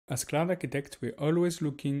as cloud architects, we're always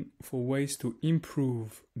looking for ways to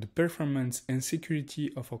improve the performance and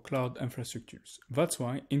security of our cloud infrastructures. That's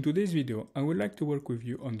why in today's video, I would like to work with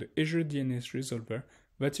you on the Azure DNS Resolver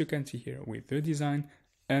that you can see here with the design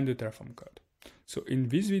and the Terraform code. So in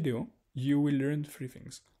this video, you will learn three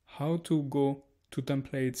things: how to go to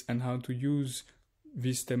templates and how to use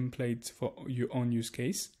these templates for your own use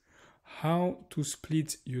case, how to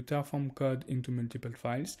split your Terraform code into multiple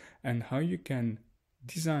files, and how you can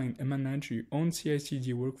design and manage your own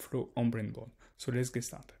CI/CD workflow on Brainboard. So let's get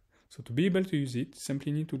started. So to be able to use it,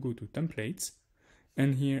 simply need to go to templates,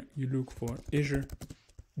 and here you look for Azure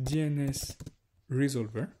DNS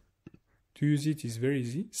Resolver. To use it is very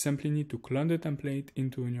easy. Simply need to clone the template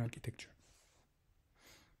into a new architecture.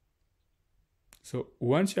 So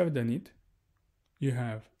once you have done it, you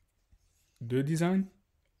have the design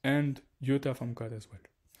and your Terraform code as well.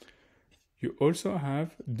 You also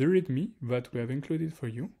have the README that we have included for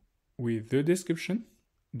you with the description,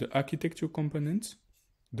 the architecture components,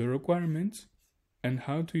 the requirements, and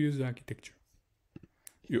how to use the architecture.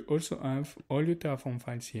 You also have all your Terraform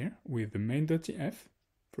files here with the main.tf,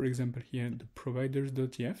 for example here the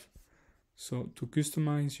providers.tf. So to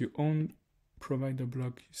customize your own provider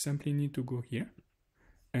block, you simply need to go here,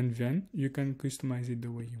 and then you can customize it the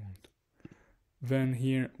way you want. Then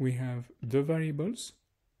here we have the variables.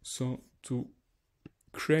 So to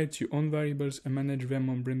create your own variables and manage them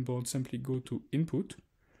on Brainboard, simply go to input,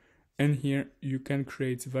 and here you can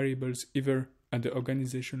create variables either at the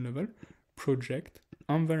organization level, project,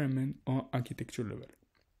 environment, or architecture level.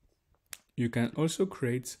 You can also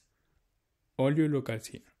create all your locals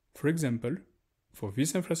here. For example, for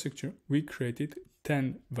this infrastructure, we created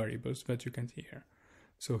 10 variables that you can see here.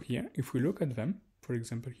 So here, if we look at them, for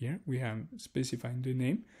example here, we have specifying the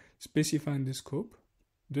name, specifying the scope,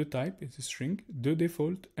 the type is a string, the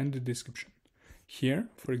default, and the description. Here,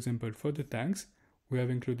 for example, for the tags, we have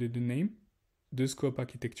included the name, the scope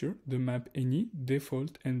architecture, the map any,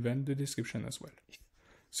 default, and then the description as well.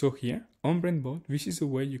 So here, on Brainboard, this is a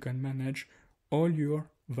way you can manage all your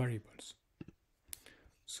variables.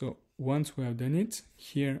 So once we have done it,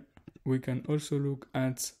 here we can also look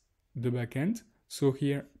at the backend. So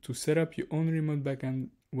here, to set up your own remote backend,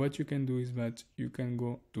 what you can do is that you can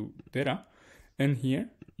go to data, and here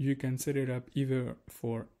you can set it up either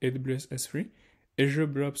for AWS S3, Azure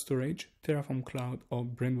Blob Storage, Terraform Cloud, or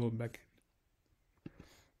Brainboard backend.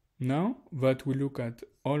 Now that we look at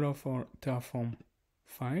all of our Terraform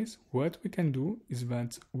files, what we can do is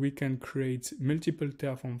that we can create multiple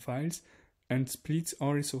Terraform files and split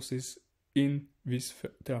our resources in these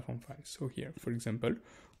Terraform files. So here, for example,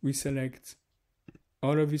 we select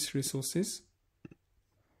all of these resources,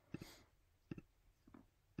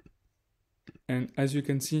 and as you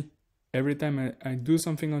can see, every time I do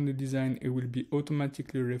something on the design, it will be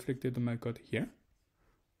automatically reflected on my code here.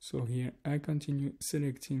 So here I continue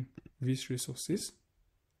selecting these resources,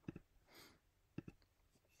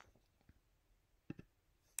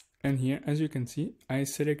 and here, as you can see, I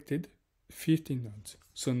selected 15 nodes.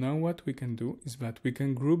 So now what we can do is that we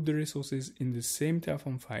can group the resources in the same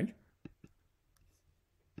Terraform file.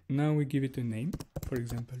 Now we give it a name, for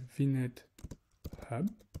example, VNet Hub.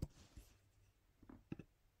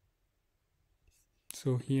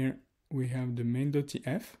 So here we have the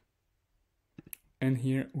main.tf, and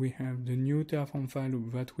here we have the new Terraform file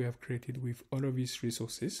that we have created with all of these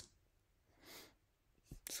resources.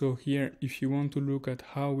 So here, if you want to look at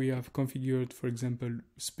how we have configured, for example,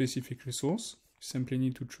 specific resource, simply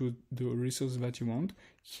need to choose the resource that you want.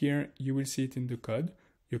 Here you will see it in the code.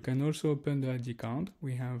 You can also open the ID count.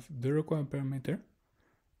 We have the required parameter,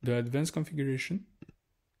 the advanced configuration,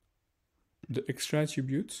 the extra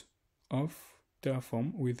attributes of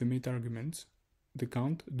Terraform with the meta arguments, the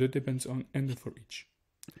count, the depends on, and the for each.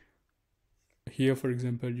 Here, for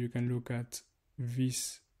example, you can look at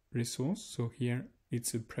this resource. So here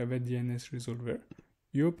it's a private DNS resolver.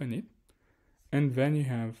 You open it, and then you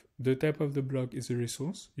have the type of the block is a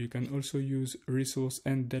resource. You can also use resource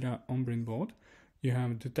and data on Brainboard. You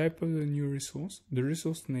have the type of the new resource, the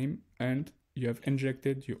resource name, and you have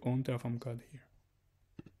injected your own Terraform code here.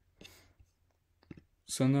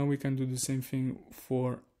 So now we can do the same thing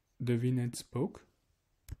for the VNet spoke.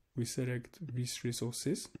 We select these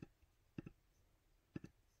resources.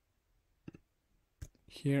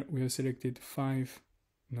 Here we have selected 5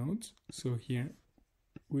 nodes. So here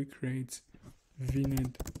we create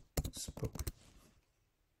VNet spoke.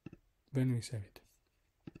 Then we save it.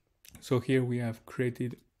 So here we have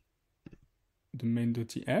created the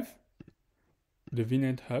main.tf, the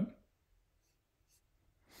VNet hub,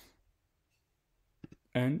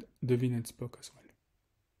 and the VNet spoke as well.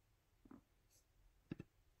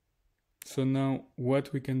 So now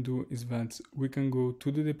what we can do is that we can go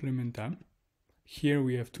to the deployment tab. Here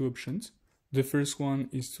we have two options. The first one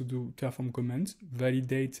is to do Terraform commands,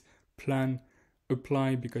 validate, plan,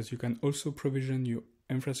 apply, because you can also provision your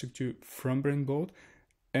infrastructure from Brainboard,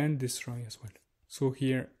 and destroy as well. So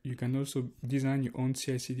here you can also design your own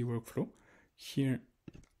CI/CD workflow. Here,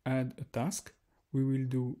 add a task. We will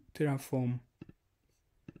do Terraform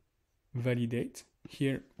validate.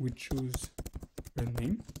 Here we choose a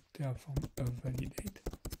name, Terraform validate.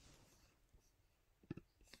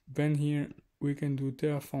 Then here we can do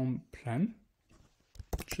Terraform plan.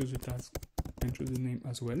 Choose a task and choose the name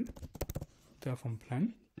as well, Terraform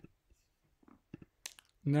plan.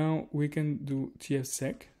 Now we can do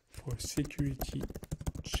tfsec for security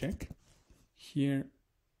check. Here,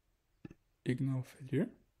 ignore failure.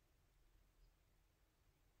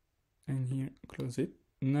 And here, close it.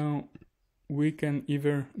 Now we can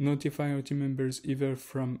either notify our team members either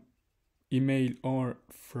from email or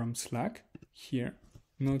from Slack. Here,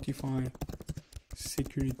 notify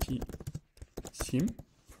security team.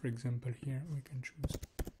 For example, here we can choose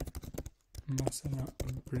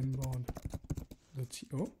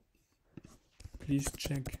masala.brainboard.co. Please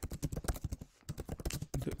check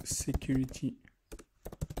the security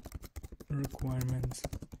requirements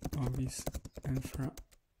of this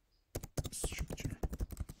infrastructure.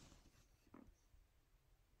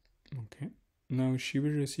 Okay, now she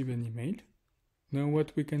will receive an email. Now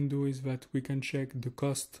what we can do is that we can check the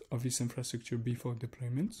cost of this infrastructure before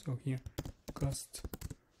deployment. So here, cost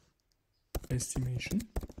estimation.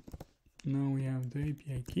 Now we have the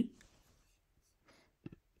API key.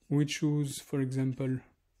 We choose, for example,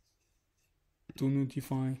 to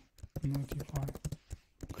notify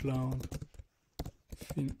cloud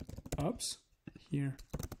FinOps. Here,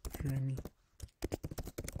 Jeremy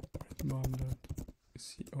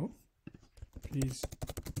redbond.co. Please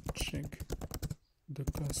check the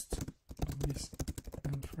cost of this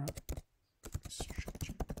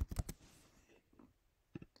infrastructure.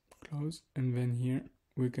 Close, and then here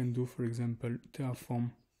we can do, for example,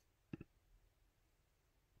 Terraform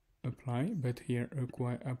apply, but here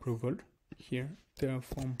require approval. Here,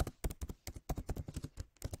 Terraform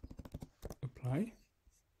apply.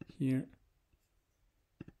 Here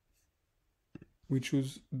we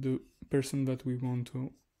choose the person that we want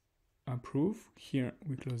to approve. Here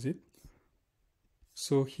we close it.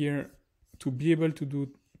 So here, to be able to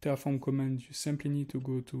do Terraform command, you simply need to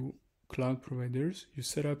go to cloud providers. You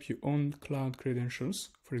set up your own cloud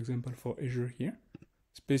credentials, for example, for Azure here.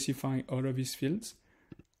 Specify all of these fields.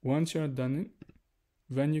 Once you are done,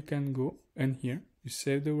 then you can go and here you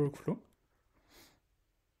save the workflow.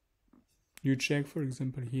 You check, for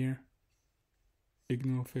example, here,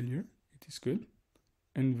 ignore failure, it is good.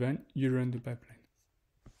 And then you run the pipeline.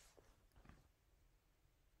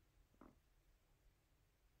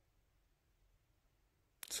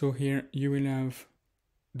 So here you will have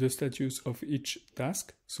the status of each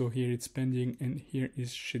task. So here it's pending and here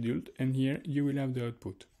is scheduled, and here you will have the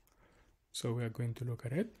output. So we are going to look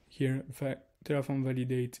at it. Here Terraform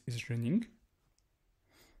validate is running.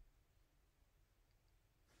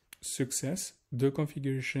 Success, the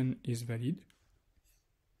configuration is valid.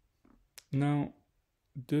 Now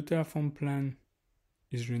the Terraform plan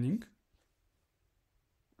is running.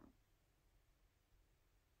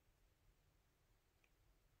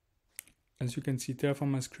 As you can see,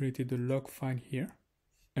 Terraform has created a log file here.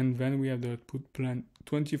 And then we have the output plan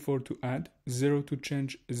 24 to add, 0 to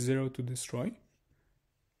change, 0 to destroy.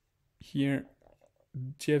 Here,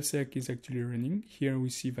 tfsec is actually running. Here we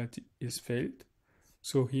see that it is failed.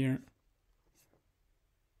 So here,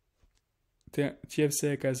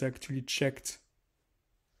 tfsec has actually checked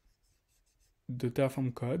the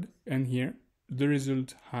Terraform code. And here, the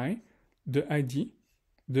result high, the ID,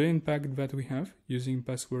 the impact that we have using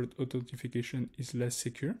password authentication is less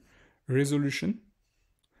secure, resolution,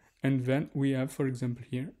 and then we have, for example,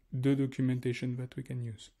 here, the documentation that we can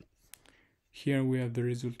use. Here we have the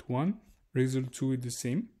result 1, result 2 is the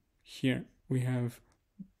same. Here we have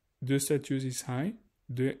the status is high,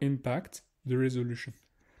 the impact, the resolution.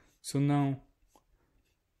 So now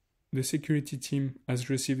the security team has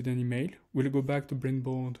received an email. We'll go back to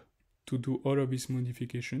Brainboard to do all of these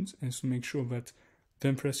modifications and to make sure that the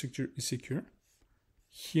infrastructure is secure.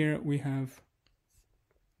 Here we have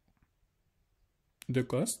the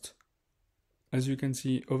cost. As you can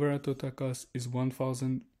see, overall total cost is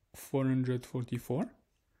 1,444.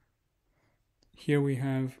 Here we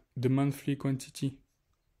have the monthly quantity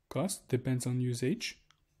cost, depends on usage.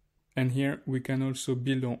 And here we can also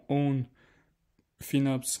build our own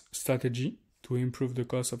FinOps strategy to improve the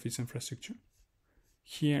cost of its infrastructure.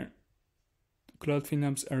 Here, Cloud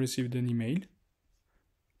FinOps, I received an email.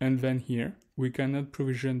 And then here, we cannot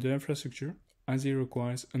provision the infrastructure as it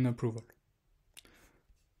requires an approval.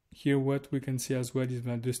 Here what we can see as well is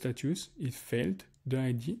that the status, it failed, the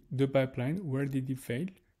ID, the pipeline, where did it fail?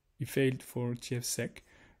 It failed for TFSec,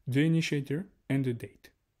 the initiator, and the date.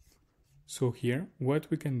 So here, what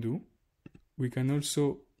we can do, we can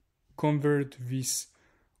also convert this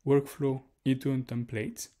workflow into a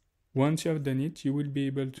template. Once you have done it, you will be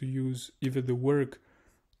able to use either the work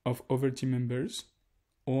of other team members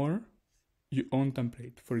or your own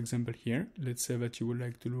template. For example, here, let's say that you would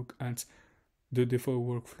like to look at the default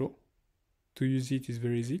workflow. To use it is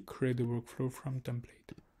very easy. Create a workflow from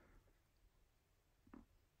template.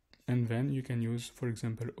 And then you can use, for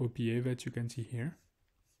example, OPA that you can see here.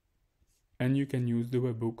 And you can use the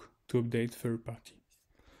webhook to update third party.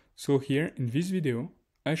 So here in this video,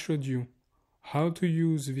 I showed you how to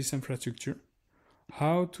use this infrastructure,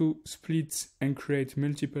 how to split and create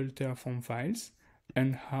multiple Terraform files,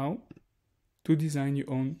 and how to design your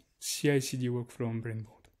own CI/CD workflow on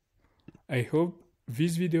Brainboard. I hope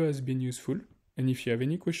this video has been useful, and if you have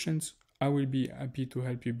any questions, I will be happy to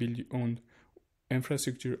help you build your own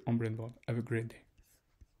infrastructure on Brainboard. Have a great day.